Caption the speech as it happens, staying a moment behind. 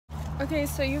Okay,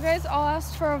 so you guys all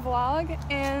asked for a vlog,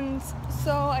 and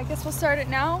so I guess we'll start it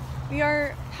now. We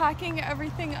are packing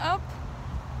everything up.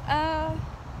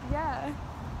 Yeah,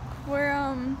 we're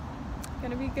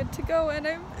gonna be good to go, and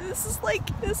this is like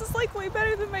way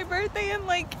better than my birthday and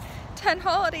like 10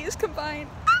 holidays combined.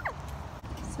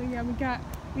 So yeah, we got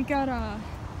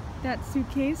that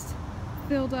suitcase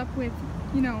filled up with,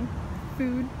 you know,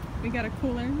 food. We got a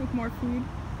cooler with more food.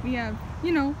 We have,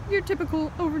 you know, your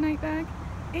typical overnight bag.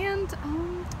 And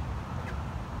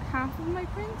half of my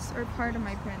prints, or part of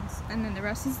my prints, and then the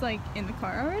rest is like in the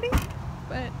car already.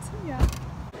 But yeah.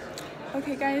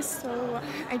 Okay guys, so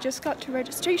I just got to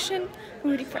registration.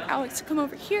 I'm waiting for Alex to come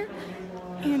over here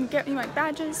and get me my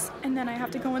badges, and then I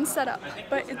have to go and set up.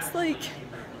 But it's like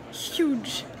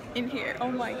huge in here.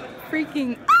 Oh my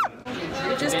freaking.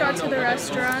 We just got to the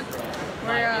restaurant.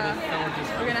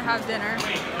 We're gonna have dinner.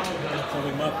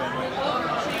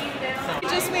 We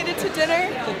just made it to dinner.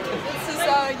 This is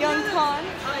young Con.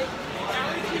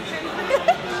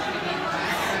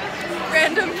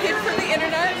 Random kid from the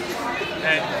internet.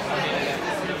 Hey.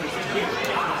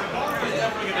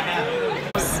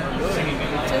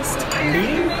 Just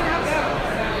here.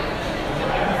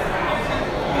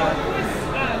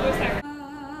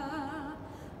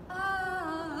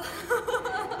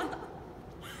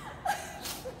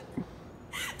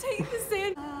 Take the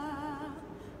sand.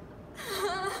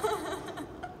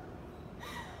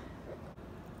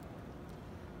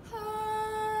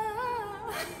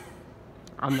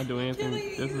 I'm not doing anything.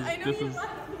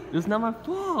 This is not my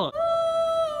fault.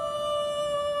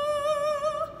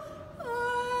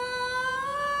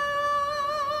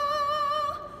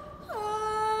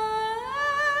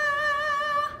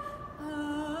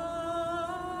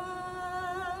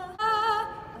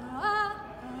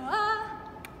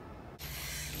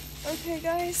 Okay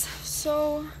guys,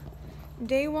 so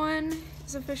day one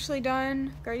is officially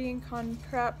done. GuardianCon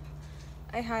prep.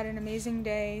 I had an amazing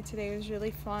day. Today was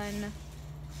really fun.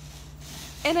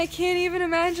 And I can't even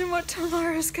imagine what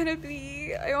tomorrow's gonna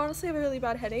be. I honestly have a really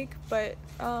bad headache, but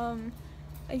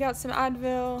I got some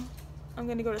Advil. I'm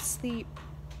gonna go to sleep.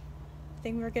 I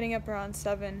think we're getting up around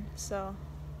 7, so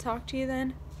talk to you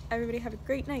then. Everybody have a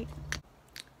great night.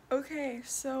 Okay,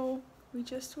 so we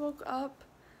just woke up.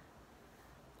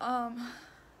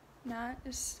 Nat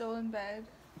is still in bed.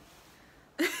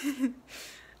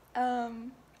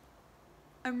 I'm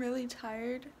really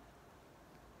tired,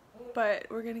 but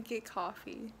we're gonna get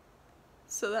coffee,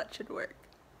 so that should work.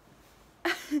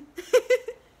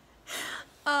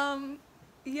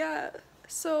 Yeah,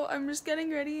 so I'm just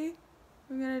getting ready.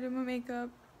 I'm gonna do my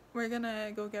makeup, we're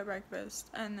gonna go get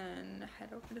breakfast, and then head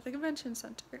over to the convention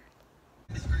center.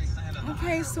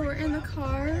 Okay, so we're in the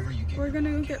car. We're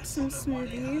gonna go get some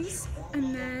smoothies,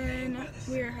 and then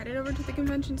we're headed over to the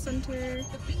convention center.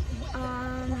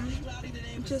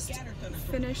 Just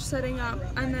finish setting up,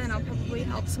 and then I'll probably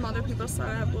help some other people set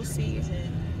up. We'll see.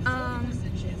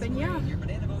 But yeah.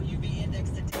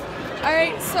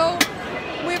 Alright, so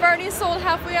we've already sold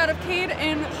halfway out of Cade,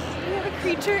 and we have a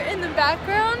creature in the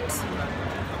background.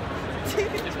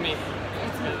 It's me.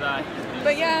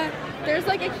 But yeah, there's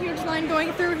like a huge line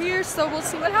going through here, so we'll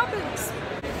see what happens.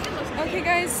 Okay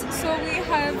guys, so we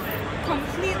have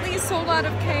completely sold out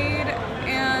of Cade,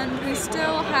 and we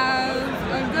still have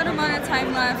a good amount of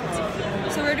time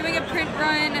left. So we're doing a print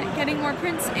run, getting more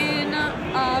prints in,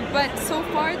 but so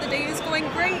far the day is going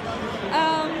great.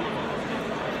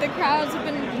 The crowds have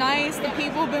been nice, the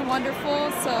people have been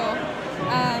wonderful, so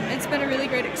it's been a really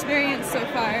great experience so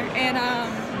far. And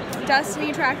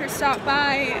Destiny Tracker stopped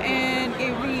by and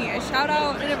gave me a shout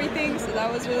out and everything, so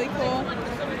that was really cool.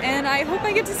 And I hope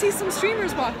I get to see some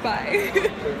streamers walk by.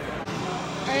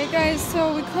 Alright guys,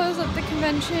 so we closed up the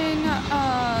convention,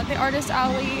 the Artist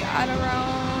Alley at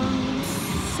around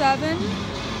 7.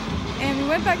 And we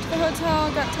went back to the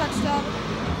hotel, got touched up,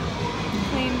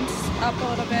 cleaned up a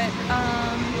little bit.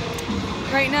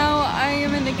 Right now I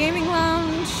am in the gaming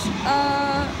lounge,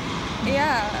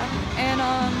 yeah, and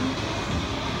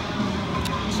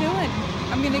chilling.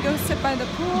 I'm gonna go sit by the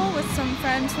pool with some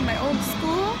friends from my old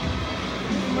school,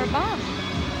 and we're bomb.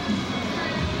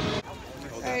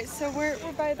 Alright, so we're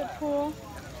by the pool.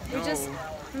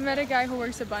 We met a guy who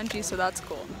works at Bungie, so that's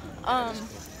cool. I'm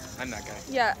that guy.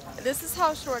 Yeah, this is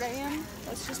how short I am.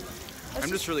 I'm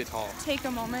just really tall. Take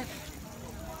a moment.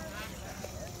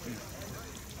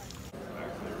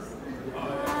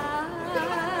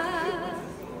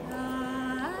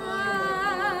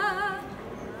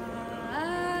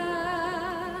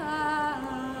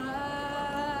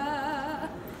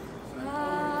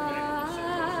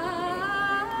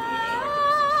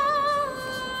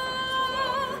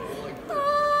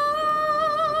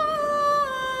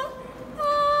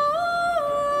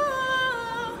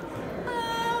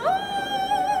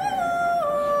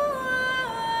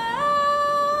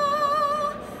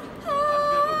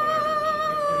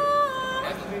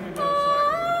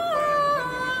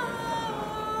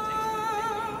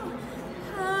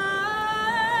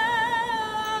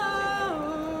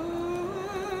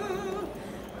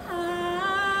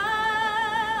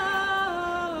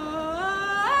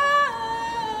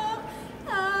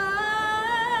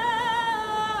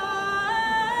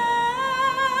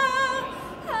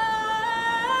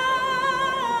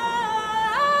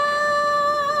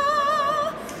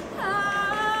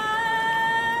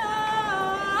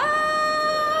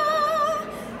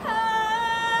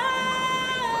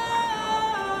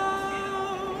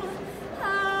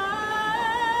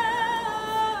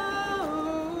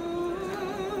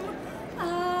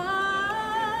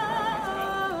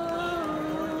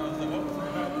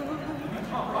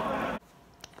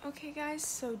 guys,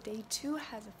 so day 2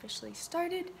 has officially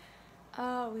started.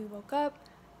 We woke up,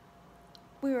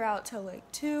 we were out till like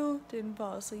 2, didn't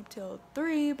fall asleep till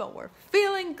 3, but we're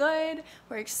feeling good.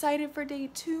 We're excited for day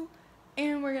 2,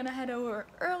 and we're gonna head over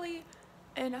early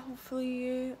and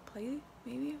hopefully play,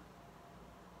 maybe?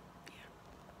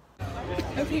 Yeah.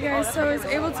 Okay guys, so I was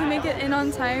able to make it in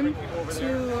on time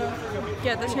to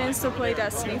get the chance to play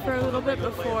Destiny for a little bit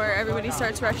before everybody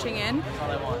starts rushing in.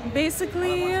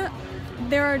 Basically,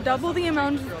 there are double the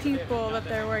amount of people that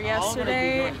there were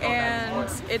yesterday, and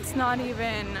it's not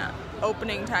even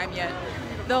opening time yet.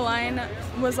 The line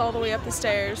was all the way up the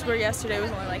stairs, where yesterday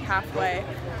was only like halfway.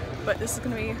 But this is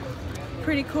gonna be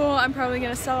pretty cool. I'm probably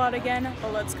gonna sell out again,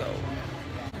 but let's go.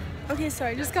 Okay, so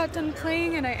I just got done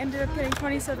playing and I ended up getting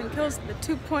 27 kills with the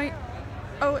 2.08,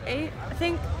 I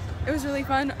think. It was really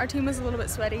fun. Our team was a little bit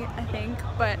sweaty, I think,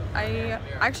 but I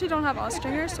actually don't have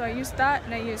Austringer, so I used that,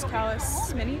 and I used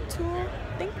Callus Mini Tool,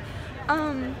 I think.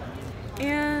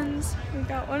 And we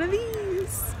got one of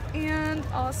these, and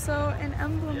also an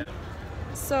emblem.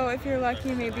 So if you're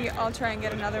lucky, maybe I'll try and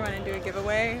get another one and do a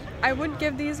giveaway. I would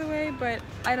give these away, but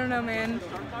I don't know, man.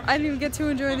 I didn't even get to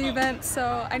enjoy the event,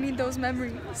 so I need those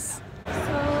memories. So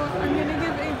I'm gonna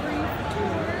give a brief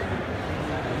tour.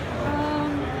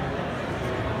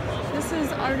 This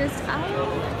is Artist Alley.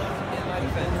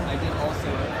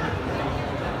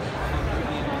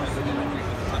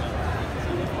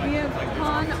 We have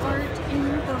pawn art in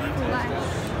the flesh.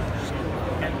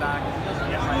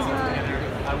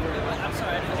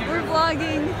 We're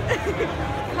vlogging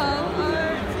Paul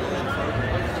art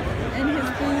in his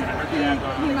booth.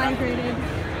 He migrated.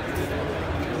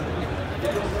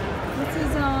 This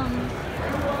is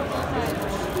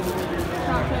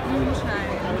chocolate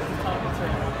moonshine.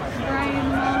 Brian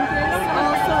Monkus,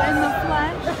 also in the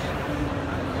flesh.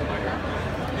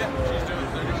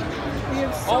 We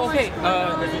have so much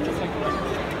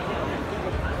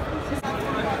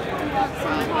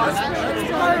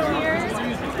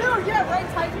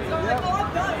going on.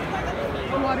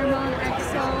 Watermelon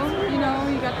XO, you know,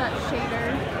 you got that shader.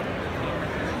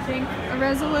 I think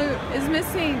Resolute is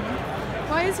missing.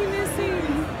 Why is he missing?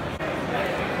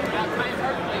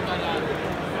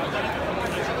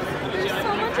 There's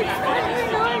so much excitement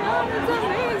going on, it's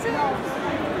amazing.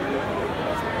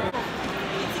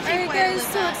 Alright guys,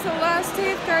 so it's the last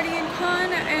day of GuardianCon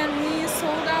and we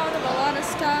sold out of a lot of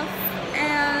stuff,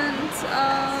 and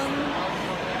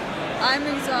I'm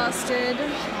exhausted.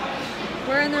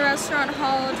 We're in the restaurant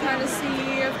hall trying to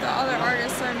see if the other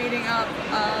artists are meeting up,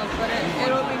 but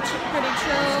it'll be pretty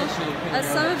chill. As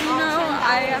some of you know,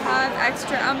 I have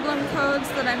extra emblem codes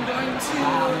that I'm going to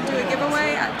do a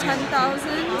giveaway at 10,000.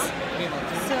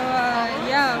 So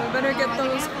yeah, we better get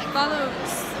those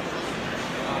follows.